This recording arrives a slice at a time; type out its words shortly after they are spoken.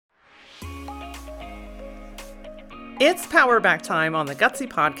It's Powerback time on the Gutsy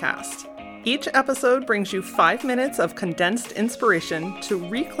Podcast. Each episode brings you 5 minutes of condensed inspiration to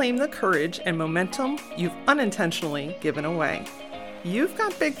reclaim the courage and momentum you've unintentionally given away. You've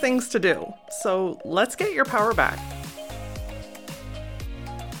got big things to do, so let's get your power back.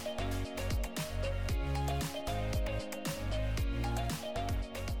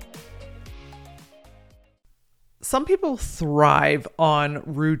 Some people thrive on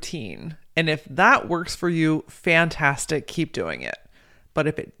routine, and if that works for you, fantastic, keep doing it. But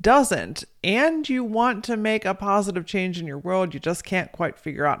if it doesn't, and you want to make a positive change in your world, you just can't quite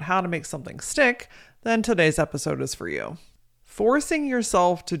figure out how to make something stick, then today's episode is for you. Forcing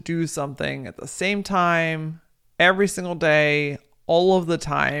yourself to do something at the same time, every single day, all of the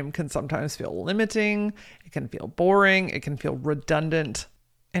time can sometimes feel limiting, it can feel boring, it can feel redundant,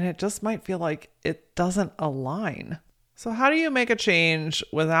 and it just might feel like it doesn't align. So how do you make a change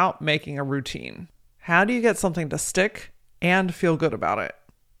without making a routine? How do you get something to stick and feel good about it?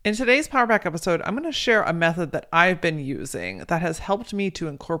 In today's Powerback episode, I'm going to share a method that I've been using that has helped me to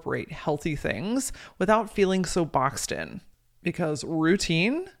incorporate healthy things without feeling so boxed in, because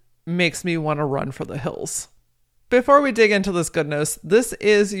routine makes me want to run for the hills. Before we dig into this goodness, this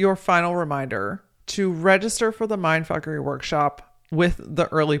is your final reminder to register for the Mindfuckery workshop with the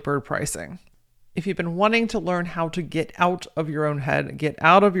early bird pricing. If you've been wanting to learn how to get out of your own head, get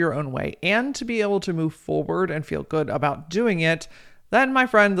out of your own way, and to be able to move forward and feel good about doing it, then my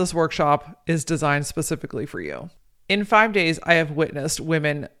friend, this workshop is designed specifically for you. In 5 days, I have witnessed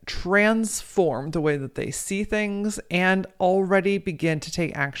women transform the way that they see things and already begin to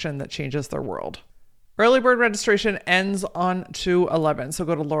take action that changes their world. Early bird registration ends on 2/11, so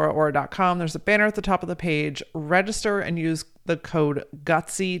go to lauraora.com. There's a banner at the top of the page. Register and use the code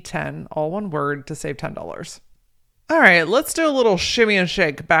GUTSY10, all one word, to save $10. All right, let's do a little shimmy and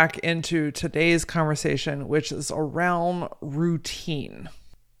shake back into today's conversation, which is around routine.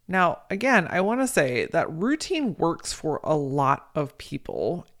 Now, again, I want to say that routine works for a lot of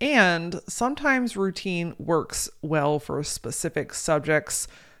people, and sometimes routine works well for specific subjects,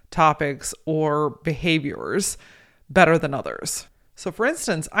 topics, or behaviors better than others. So for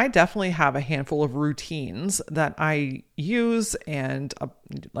instance, I definitely have a handful of routines that I use and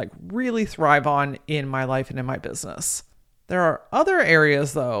really thrive on in my life and in my business. There are other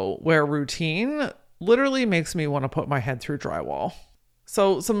areas though where routine literally makes me want to put my head through drywall.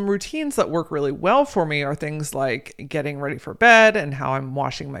 So some routines that work really well for me are things like getting ready for bed and how I'm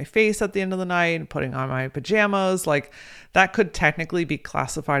washing my face at the end of the night, putting on my pajamas. Like that could technically be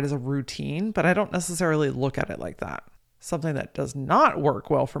classified as a routine, but I don't necessarily look at it like that. Something that does not work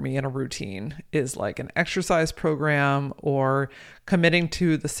well for me in a routine is like an exercise program or committing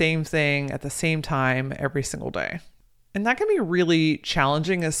to the same thing at the same time every single day. And that can be really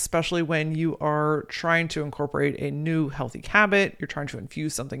challenging, especially when you are trying to incorporate a new healthy habit. You're trying to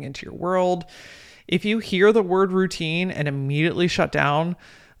infuse something into your world. If you hear the word routine and immediately shut down,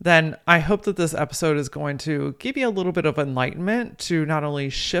 then I hope that this episode is going to give you a little bit of enlightenment to not only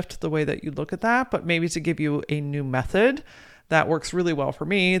shift the way that you look at that, but maybe to give you a new method that works really well for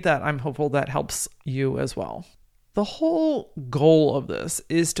me that I'm hopeful that helps you as well. The whole goal of this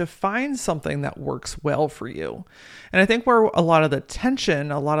is to find something that works well for you. And I think where a lot of the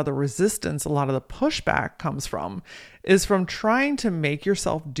tension, a lot of the resistance, a lot of the pushback comes from is from trying to make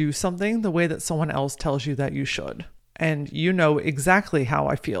yourself do something the way that someone else tells you that you should. And you know exactly how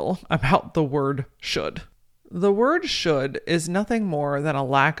I feel about the word should. The word should is nothing more than a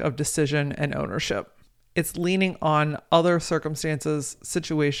lack of decision and ownership. It's leaning on other circumstances,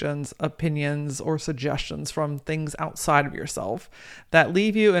 situations, opinions, or suggestions from things outside of yourself that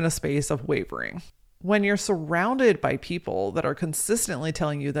leave you in a space of wavering. When you're surrounded by people that are consistently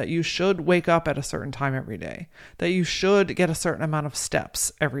telling you that you should wake up at a certain time every day, that you should get a certain amount of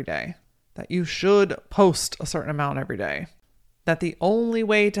steps every day, that you should post a certain amount every day, that the only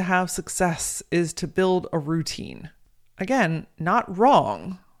way to have success is to build a routine. Again, not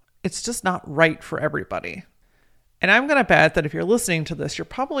wrong. It's just not right for everybody. And I'm going to bet that if you're listening to this, you're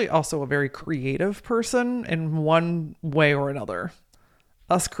probably also a very creative person in one way or another.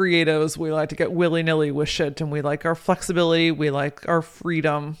 Us creatives, we like to get willy-nilly with shit, and we like our flexibility, we like our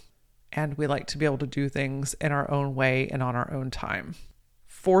freedom, and we like to be able to do things in our own way and on our own time.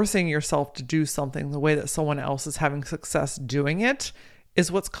 Forcing yourself to do something the way that someone else is having success doing it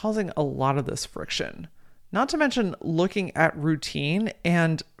is what's causing a lot of this friction. Not to mention looking at routine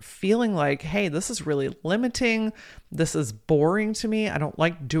and feeling like, hey, this is really limiting. This is boring to me. I don't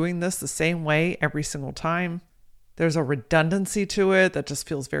like doing this the same way every single time. There's a redundancy to it that just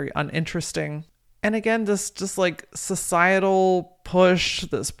feels very uninteresting. And again, this just like societal push,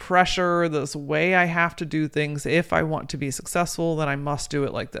 this pressure, this way I have to do things. If I want to be successful, then I must do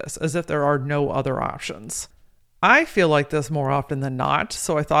it like this, as if there are no other options. I feel like this more often than not.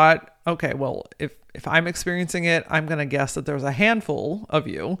 So I thought, okay, well, if I'm experiencing it, I'm going to guess that there's a handful of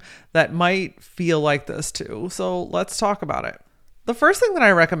you that might feel like this too. So let's talk about it. The first thing that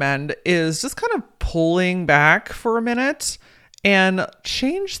I recommend is just kind of pulling back for a minute and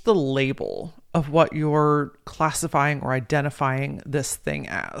change the label of what you're classifying or identifying this thing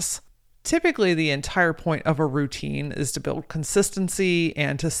as. Typically, the entire point of a routine is to build consistency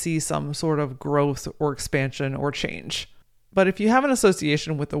and to see some sort of growth or expansion or change. But if you have an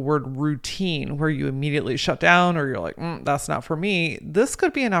association with the word routine where you immediately shut down or you're like, that's not for me, this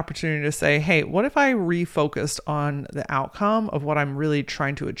could be an opportunity to say, hey, what if I refocused on the outcome of what I'm really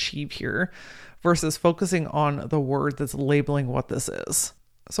trying to achieve here versus focusing on the word that's labeling what this is?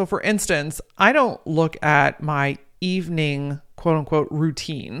 So for instance, I don't look at my evening quote unquote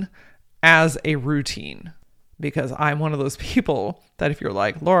routine as a routine, because I'm one of those people that if you're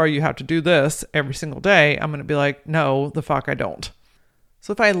like, Laura, you have to do this every single day, I'm going to be like, no, the fuck I don't.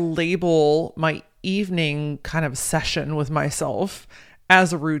 So if I label my evening kind of session with myself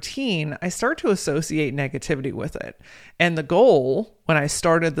as a routine, I start to associate negativity with it. And the goal when I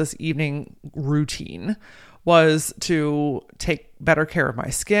started this evening routine was to take better care of my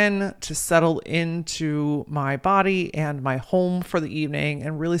skin, to settle into my body and my home for the evening,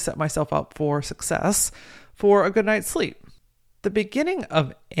 and really set myself up for success for a good night's sleep. The beginning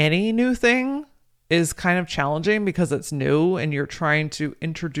of any new thing is kind of challenging because it's new and you're trying to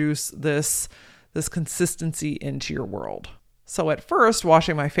introduce this consistency into your world. So at first,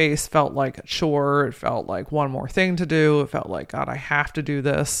 washing my face felt like a chore. It felt like one more thing to do. It felt like, God, I have to do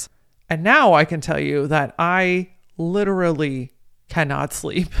this. And now I can tell you that I literally cannot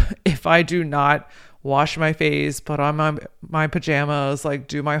sleep if I do not wash my face, put on my pajamas, like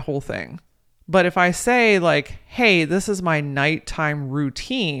do my whole thing. But if I say like, hey, this is my nighttime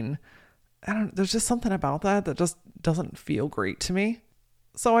routine, there's just something about that just doesn't feel great to me.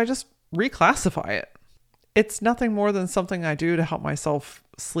 So I just reclassify it. It's nothing more than something I do to help myself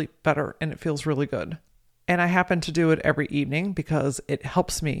sleep better, and it feels really good. And I happen to do it every evening because it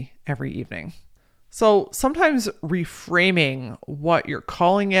helps me every evening. So sometimes reframing what you're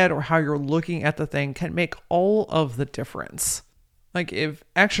calling it or how you're looking at the thing can make all of the difference. Like if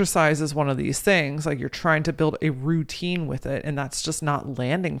exercise is one of these things, like you're trying to build a routine with it and that's just not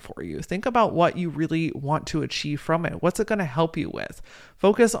landing for you, think about what you really want to achieve from it. What's it going to help you with?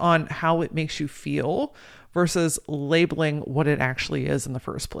 Focus on how it makes you feel versus labeling what it actually is in the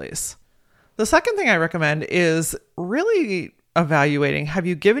first place. The second thing I recommend is really evaluating, have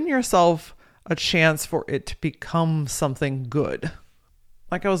you given yourself a chance for it to become something good?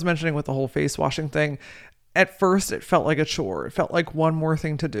 Like I was mentioning with the whole face washing thing, at first it felt like a chore. It felt like one more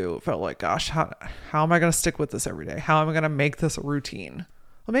thing to do. It felt like, gosh, how am I going to stick with this every day? How am I going to make this a routine?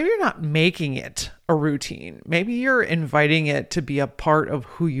 Well, maybe you're not making it a routine. Maybe you're inviting it to be a part of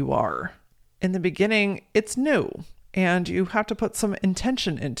who you are. In the beginning, it's new. And you have to put some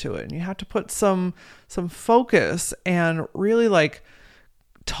intention into it. And you have to put some focus and really like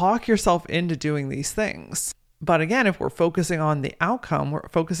talk yourself into doing these things. But again, if we're focusing on the outcome, we're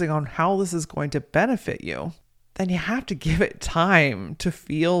focusing on how this is going to benefit you, then you have to give it time to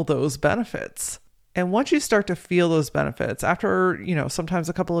feel those benefits. And once you start to feel those benefits after, sometimes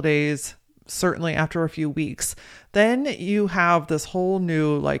a couple of days, certainly after a few weeks, then you have this whole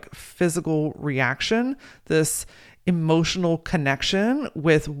new like physical reaction, this emotional connection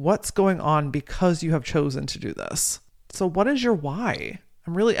with what's going on because you have chosen to do this. So what is your why?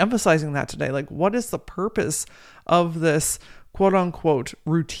 I'm really emphasizing that today. Like, what is the purpose of this quote unquote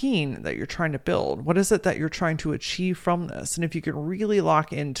routine that you're trying to build? What is it that you're trying to achieve from this? And if you can really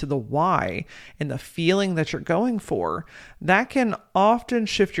lock into the why and the feeling that you're going for, that can often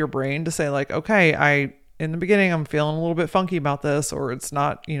shift your brain to say like, okay, in the beginning, I'm feeling a little bit funky about this, or it's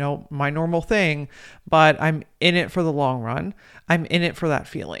not, my normal thing, but I'm in it for the long run. I'm in it for that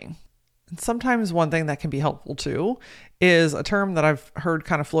feeling. And sometimes one thing that can be helpful too is a term that I've heard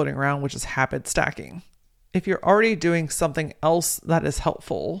kind of floating around, which is habit stacking. If you're already doing something else that is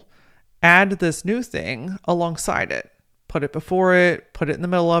helpful, add this new thing alongside it. Put it before it, put it in the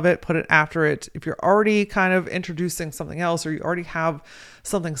middle of it, put it after it. If you're already kind of introducing something else, or you already have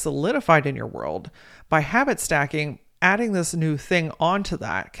something solidified in your world, by habit stacking, adding this new thing onto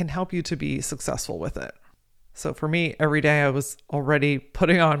that can help you to be successful with it. So for me, every day I was already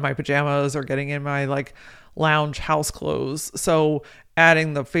putting on my pajamas or getting in my like lounge house clothes. So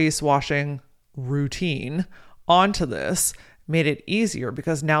adding the face washing routine onto this made it easier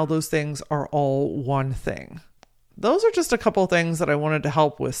because now those things are all one thing. those are just a couple of things that I wanted to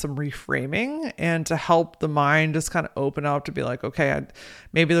help with some reframing and to help the mind just kind of open up to be like, okay,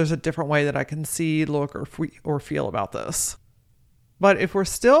 maybe there's a different way that I can see, look, or feel about this. But if we're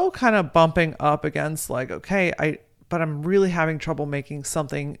still kind of bumping up against like, okay, but I'm really having trouble making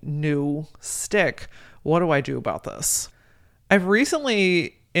something new stick, what do I do about this? I've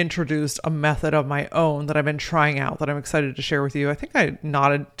recently introduced a method of my own that I've been trying out that I'm excited to share with you. I think I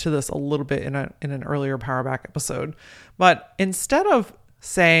nodded to this a little bit in an earlier Powerback episode, but instead of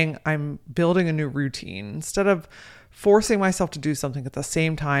saying I'm building a new routine, instead of forcing myself to do something at the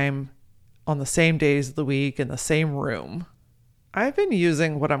same time, on the same days of the week, in the same room, I've been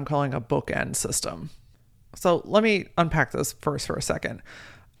using what I'm calling a bookend system. So let me unpack this first for a second.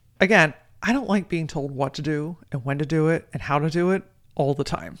 Again, I don't like being told what to do and when to do it and how to do it all the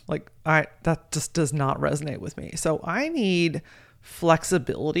time. That just does not resonate with me. So I need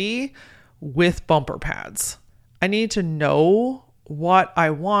flexibility with bumper pads. I need to know what I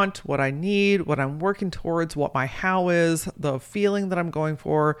want, what I need, what I'm working towards, what my how is, the feeling that I'm going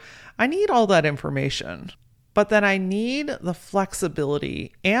for. I need all that information. But then I need the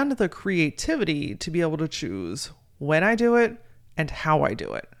flexibility and the creativity to be able to choose when I do it and how I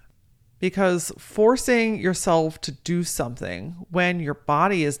do it. Because forcing yourself to do something when your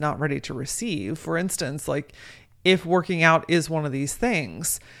body is not ready to receive, for instance, like if working out is one of these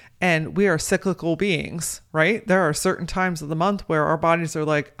things, and we are cyclical beings, right? There are certain times of the month where our bodies are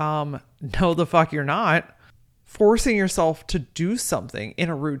like, no, the fuck you're not. Forcing yourself to do something in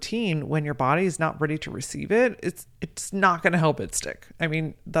a routine when your body is not ready to receive it, it's not going to help it stick. I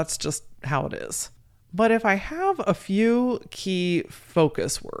mean, that's just how it is. But if I have a few key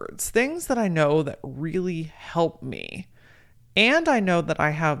focus words, things that I know that really help me, and I know that I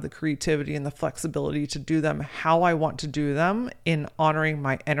have the creativity and the flexibility to do them how I want to do them in honoring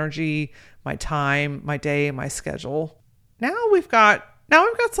my energy, my time, my day, my schedule, now I've got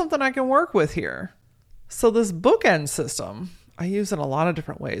something I can work with here. So this bookend system, I use in a lot of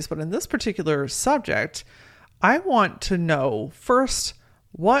different ways, but in this particular subject, I want to know first,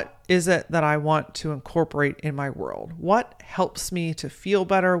 what is it that I want to incorporate in my world? What helps me to feel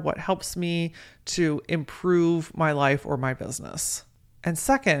better? What helps me to improve my life or my business? And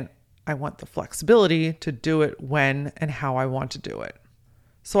second, I want the flexibility to do it when and how I want to do it.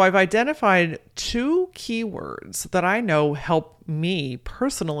 So I've identified 2 keywords that I know help me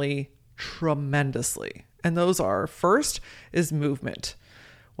personally tremendously. And those are, first is movement.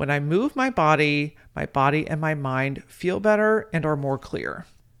 When I move my body and my mind feel better and are more clear.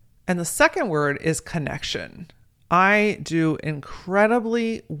 And the second word is connection. I do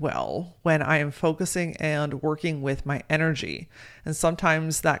incredibly well when I am focusing and working with my energy. And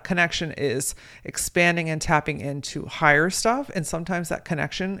sometimes that connection is expanding and tapping into higher stuff. And sometimes that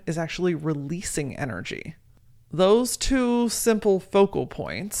connection is actually releasing energy. Those 2 simple focal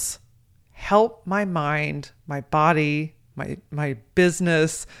points help my mind, my body, my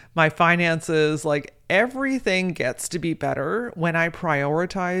business, my finances, like everything gets to be better when I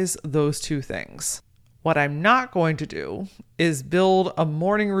prioritize those 2 things. What I'm not going to do is build a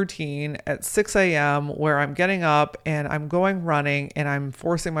morning routine at 6 a.m. where I'm getting up and I'm going running and I'm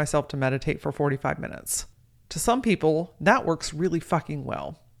forcing myself to meditate for 45 minutes. To some people, that works really fucking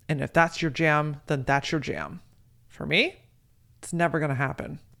well. And if that's your jam, then that's your jam. For me, it's never going to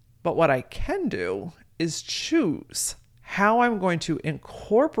happen. But what I can do is choose how I'm going to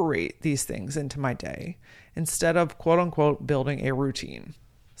incorporate these things into my day instead of quote unquote building a routine.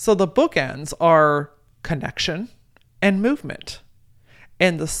 So the bookends are connection and movement.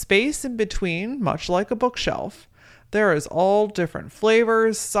 And the space in between, much like a bookshelf, there is all different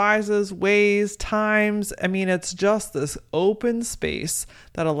flavors, sizes, ways, times. I mean, it's just this open space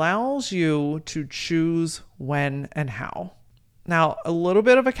that allows you to choose when and how. Now, a little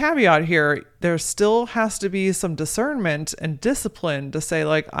bit of a caveat here, there still has to be some discernment and discipline to say,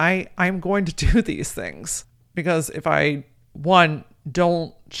 like, I'm going to do these things. Because if I, one,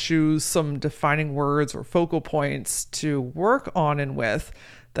 don't choose some defining words or focal points to work on and with,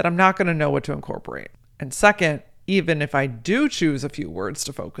 then I'm not going to know what to incorporate. And second, even if I do choose a few words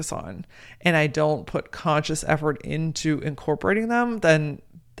to focus on and I don't put conscious effort into incorporating them, then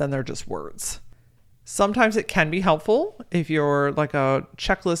they're just words. Sometimes it can be helpful if you're like a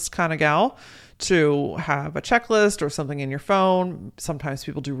checklist kind of gal to have a checklist or something in your phone. Sometimes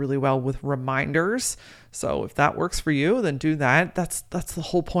people do really well with reminders. So if that works for you, then do that. That's the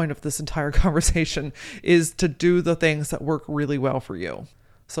whole point of this entire conversation, is to do the things that work really well for you.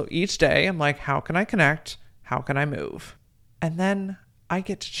 So each day I'm like, how can I connect? How can I move? And then I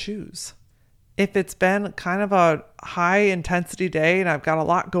get to choose. If it's been kind of a high intensity day and I've got a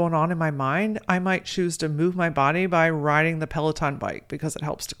lot going on in my mind, I might choose to move my body by riding the Peloton bike because it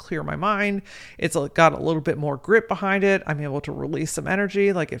helps to clear my mind. It's got a little bit more grip behind it. I'm able to release some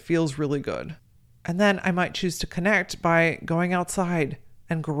energy. Like, it feels really good. And then I might choose to connect by going outside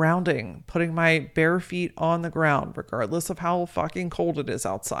and grounding, putting my bare feet on the ground, regardless of how fucking cold it is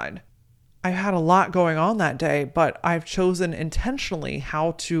outside. I've had a lot going on that day, but I've chosen intentionally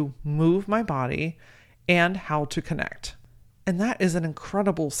how to move my body and how to connect. And that is an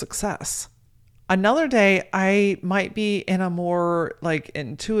incredible success. Another day, I might be in a more like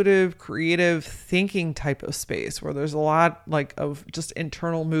intuitive, creative thinking type of space where there's a lot like of just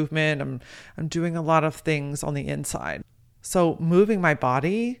internal movement. I'm doing a lot of things on the inside. So moving my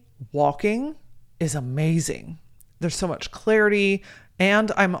body, walking is amazing. There's so much clarity.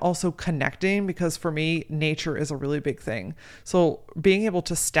 And I'm also connecting because for me, nature is a really big thing. So being able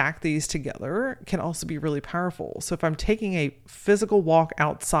to stack these together can also be really powerful. So if I'm taking a physical walk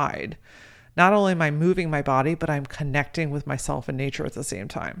outside, not only am I moving my body, but I'm connecting with myself and nature at the same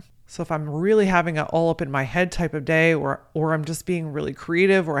time. So if I'm really having an all up in my head type of day, or I'm just being really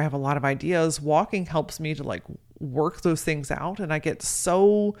creative, or I have a lot of ideas, walking helps me to like work those things out. And I get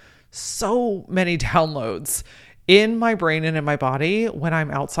so many downloads in my brain and in my body when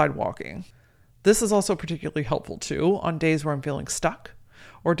I'm outside walking. This is also particularly helpful too on days where I'm feeling stuck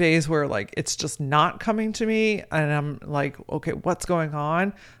or days where like it's just not coming to me and I'm like, okay, what's going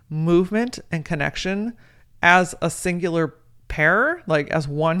on? Movement and connection as a singular pair, like as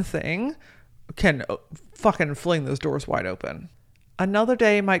one thing, can fucking fling those doors wide open. Another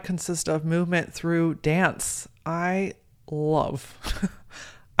day might consist of movement through dance. I love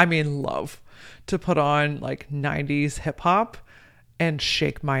to put on like 90s hip hop and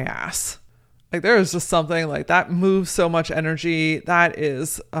shake my ass. Like there is just something like that moves so much energy. That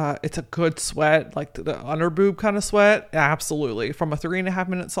is, it's a good sweat, like the under boob kind of sweat. Absolutely. From a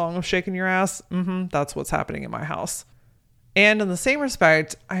 3.5-minute song of shaking your ass. That's what's happening in my house. And in the same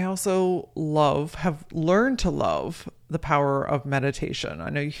respect, I also have learned to love the power of meditation. I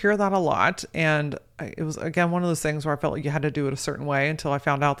know you hear that a lot. And it was, again, one of those things where I felt like you had to do it a certain way until I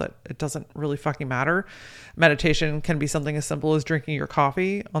found out that it doesn't really fucking matter. Meditation can be something as simple as drinking your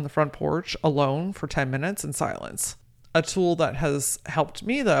coffee on the front porch alone for 10 minutes in silence. A tool that has helped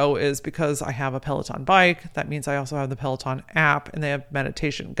me though is because I have a Peloton bike. That means I also have the Peloton app and they have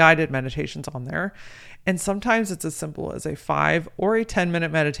guided meditations on there. And sometimes it's as simple as a 5 or a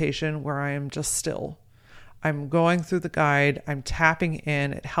 10-minute meditation where I am just still. I'm going through the guide. I'm tapping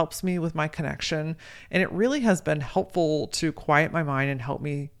in. It helps me with my connection. And it really has been helpful to quiet my mind and help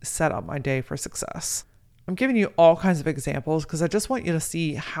me set up my day for success. I'm giving you all kinds of examples because I just want you to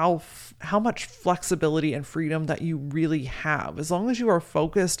see how much flexibility and freedom that you really have. As long as you are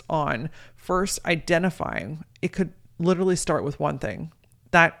focused on first identifying, it could literally start with one thing.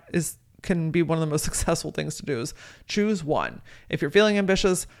 Can be one of the most successful things to do is choose one. If you're feeling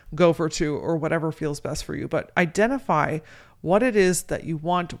ambitious, go for 2 or whatever feels best for you. But identify what it is that you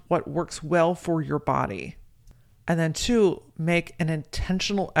want, what works well for your body. And then 2, make an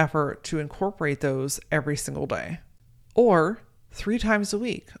intentional effort to incorporate those every single day. Or 3 times a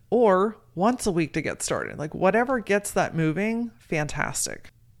week. Or once a week to get started. Like whatever gets that moving, fantastic.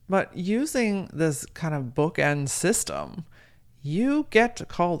 But using this kind of bookend system, you get to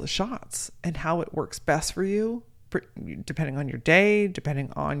call the shots and how it works best for you, depending on your day,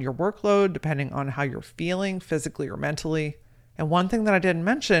 depending on your workload, depending on how you're feeling physically or mentally. And one thing that I didn't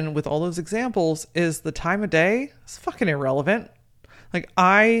mention with all those examples is the time of day is fucking irrelevant. Like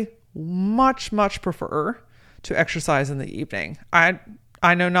I much prefer to exercise in the evening. I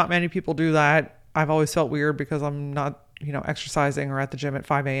know not many people do that. I've always felt weird because I'm not exercising or at the gym at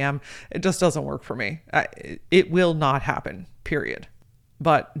 5 a.m. It just doesn't work for me. It will not happen, period.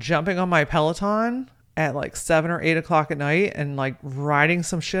 But jumping on my Peloton at like 7 or 8 o'clock at night and like riding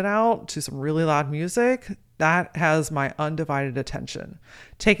some shit out to some really loud music, that has my undivided attention.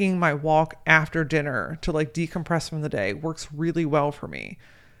 Taking my walk after dinner to like decompress from the day works really well for me.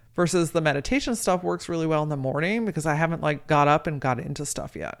 Versus the meditation stuff works really well in the morning because I haven't like got up and got into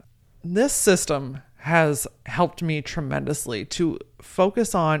stuff yet. This system has helped me tremendously to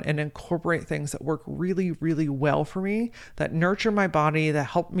focus on and incorporate things that work really well for me, that nurture my body, that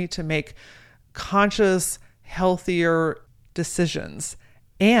help me to make conscious, healthier decisions.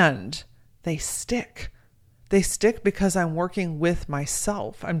 And they stick. They stick because I'm working with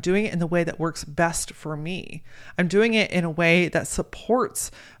myself. I'm doing it in the way that works best for me. I'm doing it in a way that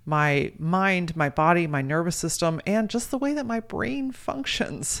supports my mind, my body, my nervous system, and just the way that my brain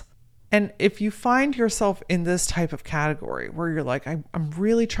functions. And if you find yourself in this type of category where you're like, I'm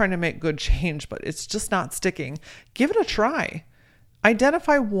really trying to make good change, but it's just not sticking, give it a try.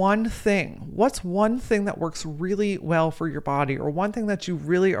 Identify one thing. What's one thing that works really well for your body, or one thing that you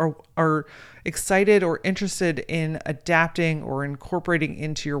really are excited or interested in adapting or incorporating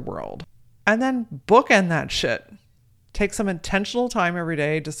into your world? And then bookend that shit. Take some intentional time every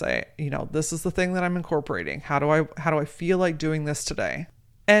day to say, this is the thing that I'm incorporating. How do I feel like doing this today?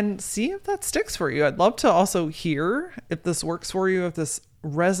 And see if that sticks for you. I'd love to also hear if this works for you, if this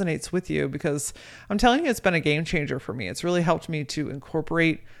resonates with you, because I'm telling you, it's been a game changer for me. It's really helped me to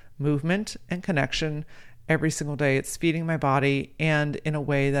incorporate movement and connection every single day. It's feeding my body, and in a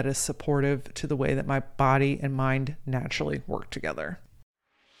way that is supportive to the way that my body and mind naturally work together.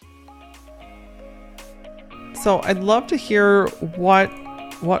 So I'd love to hear what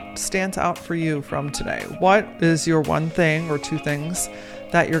stands out for you from today. What is your one thing or two things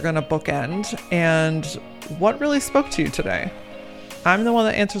that you're going to bookend, and what really spoke to you today? I'm the one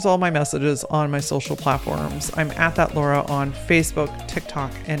that answers all my messages on my social platforms. I'm at that Laura on Facebook,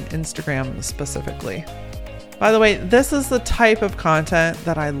 TikTok, and Instagram specifically. By the way, this is the type of content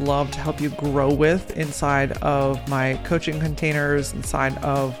that I love to help you grow with inside of my coaching containers, inside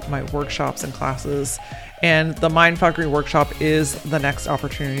of my workshops and classes. And the Mindfuckery workshop is the next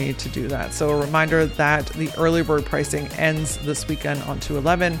opportunity to do that. So a reminder that the early bird pricing ends this weekend on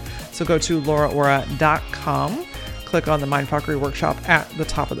 2/11. So go to lauraora.com, click on the Mindfuckery workshop at the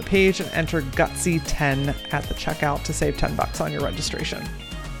top of the page, and enter Gutsy10 at the checkout to save $10 on your registration.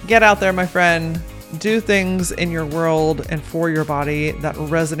 Get out there, my friend. Do things in your world and for your body that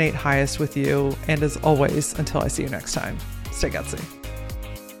resonate highest with you. And as always, until I see you next time, stay gutsy.